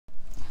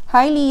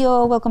Hi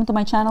Leo, welcome to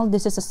my channel.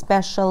 This is a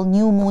special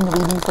new moon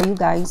reading for you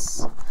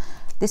guys.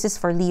 This is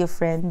for Leo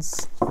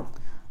friends.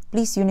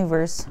 Please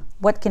universe,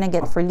 what can I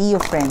get for Leo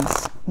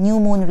friends? New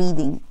moon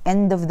reading,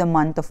 end of the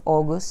month of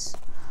August.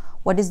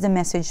 What is the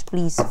message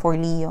please for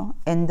Leo?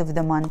 End of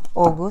the month,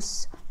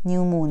 August,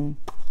 new moon.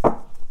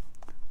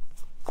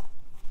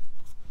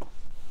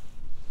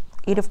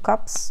 Eight of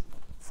Cups,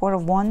 Four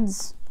of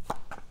Wands,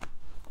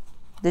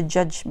 the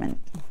Judgment,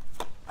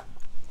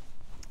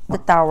 the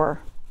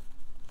Tower.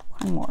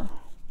 One more.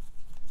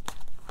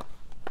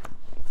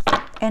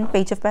 And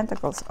Page of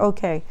Pentacles.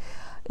 Okay.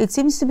 It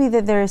seems to be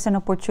that there is an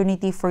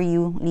opportunity for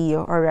you,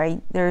 Leo.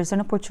 Alright. There is an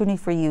opportunity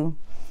for you.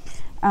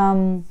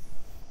 So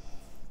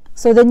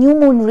the new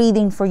moon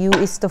reading for you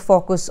is to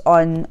focus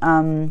on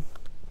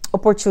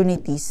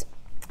opportunities.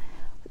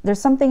 There's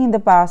something in the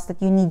past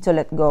that you need to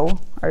let go.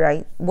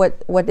 Alright.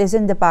 What is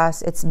in the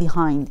past, it's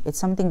behind. It's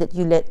something that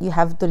you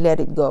have to let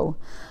it go.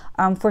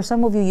 For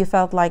some of you, you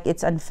felt like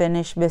it's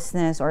unfinished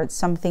business, or it's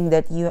something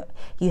that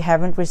you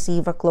haven't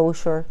received a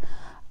closure.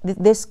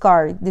 This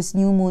card, this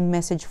new moon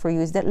message for you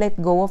is that let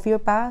go of your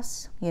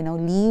past, you know,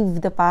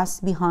 leave the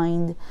past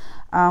behind.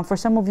 For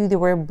some of you, there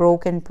were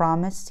broken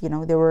promise, you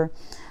know, there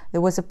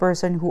was a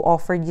person who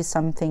offered you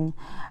something,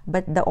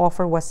 but the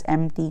offer was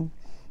empty.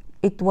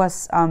 It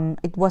was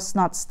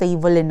not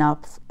stable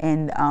enough,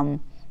 and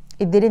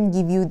it didn't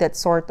give you that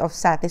sort of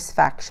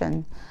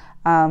satisfaction.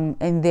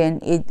 And then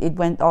it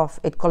went off,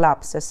 it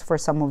collapses for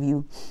some of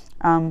you.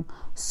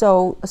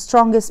 So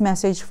strongest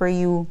message for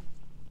you,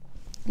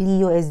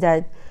 Leo, is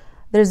that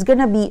there's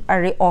gonna be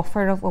a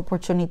re-offer of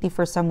opportunity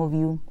for some of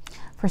you.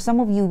 For some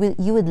of you,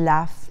 you would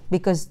laugh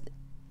because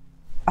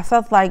I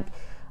felt like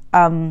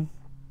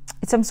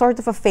it's some sort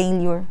of a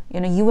failure.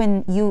 You know,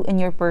 you and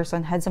your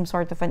person had some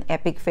sort of an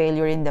epic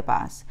failure in the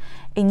past,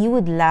 and you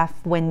would laugh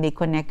when they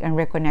connect and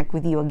reconnect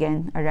with you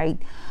again. All right.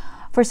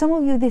 For some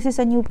of you, this is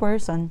a new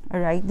person,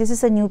 all right? This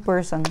is a new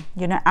person,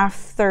 you know,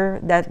 after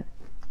that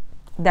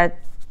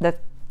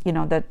you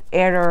know, that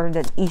error,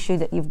 that issue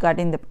that you've got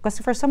in the, because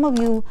for some of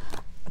you,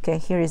 okay,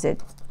 here is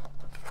it.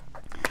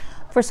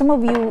 For some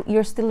of you,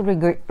 you're still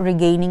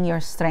regaining your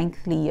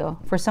strength, Leo.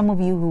 For some of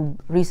you who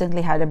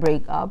recently had a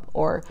breakup,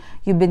 or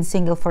you've been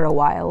single for a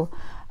while,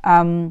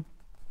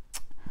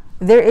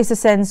 there is a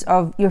sense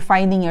of you're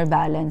finding your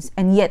balance,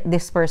 and yet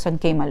this person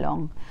came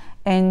along,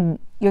 and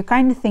you're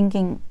kind of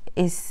thinking,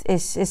 is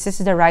this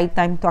the right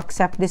time to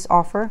accept this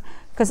offer?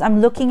 Because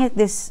I'm looking at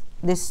this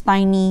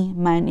tiny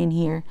man in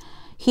here.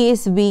 He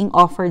is being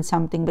offered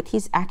something, but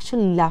he's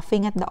actually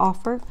laughing at the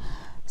offer.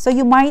 So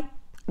you might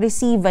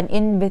receive an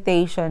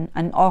invitation,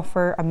 an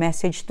offer, a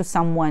message to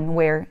someone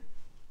where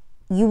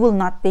you will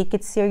not take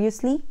it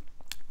seriously,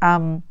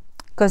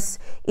 because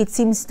it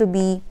seems to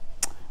be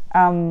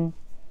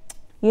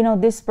you know,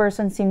 this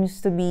person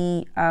seems to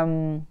be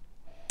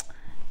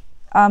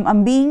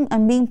I'm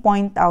being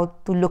pointed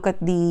out to look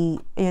at the,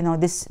 you know,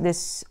 this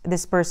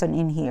person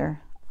in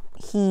here.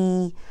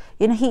 He,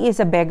 you know, he is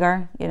a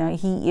beggar. You know,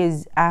 he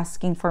is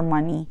asking for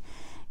money,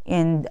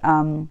 and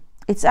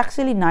it's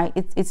actually nice.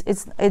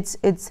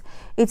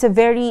 It's a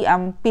very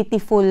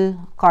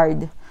pitiful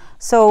card.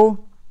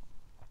 So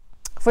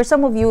for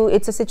some of you,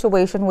 it's a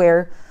situation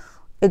where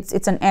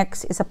it's an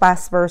ex, it's a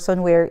past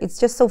person where it's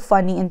just so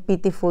funny and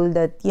pitiful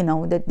that, you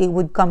know, that they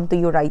would come to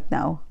you right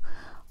now.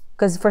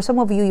 Because for some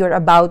of you, you're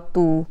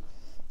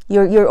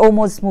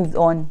almost moved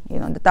on. You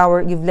know, the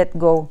Tower, you've let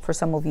go for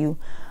some of you.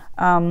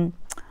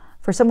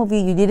 For some of you,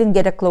 you didn't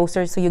get a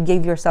closure, so you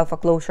gave yourself a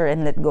closure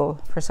and let go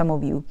for some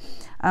of you.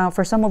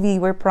 For some of you,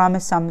 you were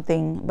promised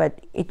something, but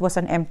it was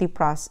an empty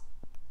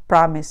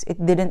promise.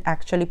 It didn't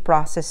actually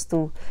process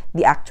to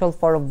the actual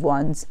Four of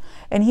Wands.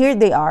 And here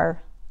they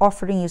are,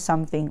 offering you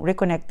something,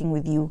 reconnecting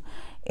with you.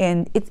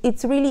 And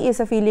it really is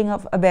a feeling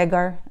of a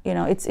beggar. You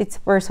know, it's a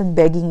person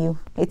begging you.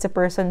 It's a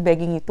person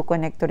begging you to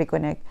connect, to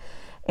reconnect.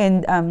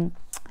 And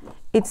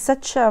it's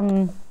such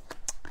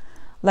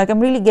like, I'm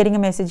really getting a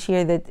message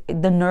here that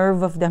the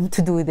nerve of them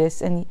to do this,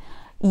 and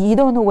you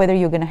don't know whether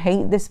you're gonna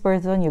hate this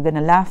person, you're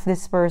gonna laugh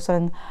this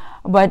person,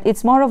 but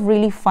it's more of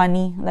really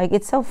funny. Like,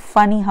 it's so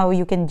funny how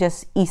you can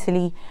just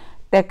easily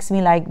text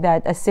me like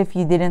that as if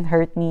you didn't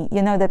hurt me.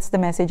 You know, that's the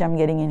message I'm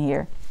getting in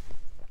here.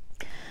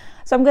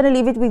 So I'm going to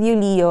leave it with you,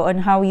 Leo, on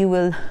how you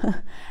will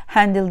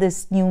handle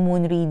this new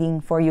moon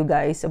reading for you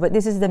guys. But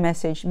this is the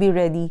message. Be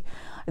ready.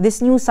 This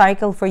new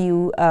cycle for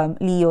you,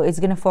 Leo, is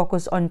going to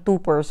focus on two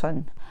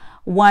persons.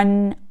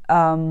 One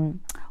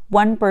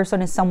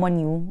person is someone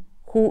new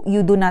who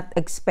you do not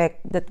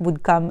expect that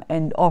would come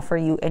and offer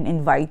you and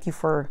invite you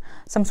for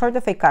some sort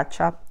of a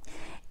catch-up.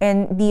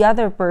 And the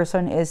other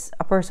person is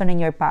a person in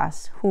your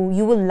past who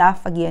you will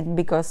laugh again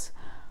because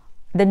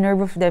the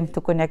nerve of them to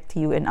connect to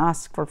you and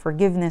ask for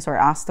forgiveness or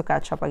ask to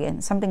catch up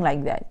again, something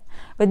like that.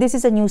 But this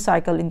is a new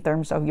cycle in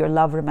terms of your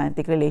love,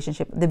 romantic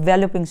relationship,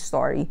 developing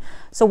story.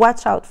 So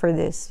watch out for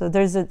this. So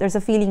there's a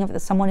feeling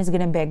of someone is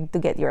gonna beg to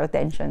get your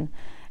attention,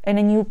 and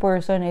a new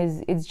person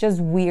it's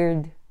just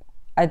weird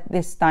at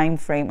this time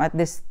frame, at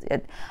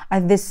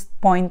this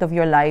point of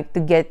your life to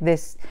get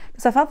this,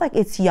 because I felt like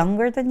it's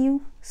younger than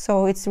you.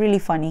 So it's really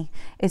funny.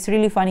 It's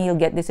really funny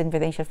you'll get this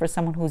invitation for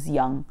someone who's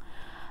young.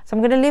 So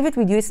I'm gonna leave it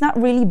with you. It's not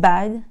really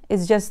bad.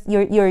 It's just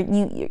your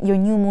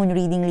new moon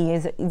reading, Leo,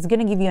 it's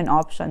gonna give you an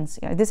options.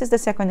 Yeah, this is the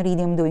second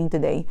reading I'm doing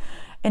today,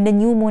 and the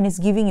new moon is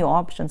giving you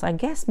options. I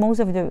guess most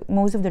of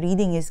the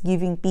reading is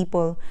giving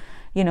people,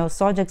 you know,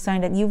 zodiac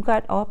sign, that you've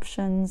got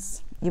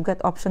options. You've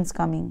got options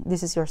coming.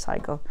 This is your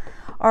cycle.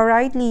 All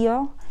right,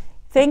 Leo.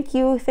 Thank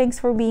you. Thanks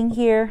for being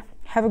here.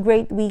 Have a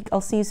great week.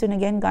 I'll see you soon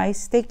again,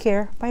 guys. Take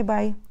care. Bye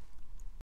bye.